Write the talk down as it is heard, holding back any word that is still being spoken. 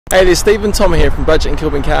Hey there, Stephen, Tom here from Budget and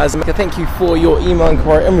Kilburn Cars. Thank you for your email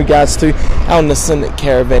inquiry in regards to our Nissan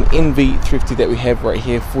Caravan NV350 that we have right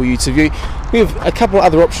here for you to view. We have a couple of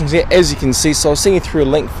other options here, as you can see, so I'll send you through a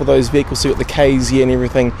link for those vehicles. So you've got the Ks here and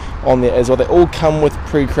everything on there as well. They all come with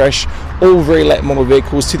pre-crash, all very late model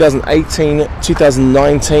vehicles, 2018,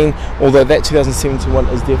 2019, although that 2017 one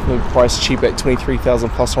is definitely priced cheap at 23,000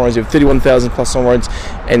 plus on roads. You have 31,000 plus on roads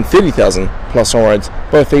and 30,000 plus on roads.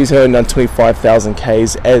 Both these are around 25,000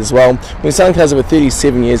 Ks as well. We're selling cars over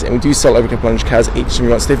 37 years, and we do sell over a couple hundred cars each and every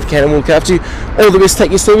month. So if you can, we'll look after you. All the best. Take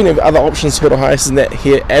your Stephen. We have other options for the highest than that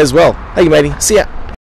here as well. Hey, matey. See ya.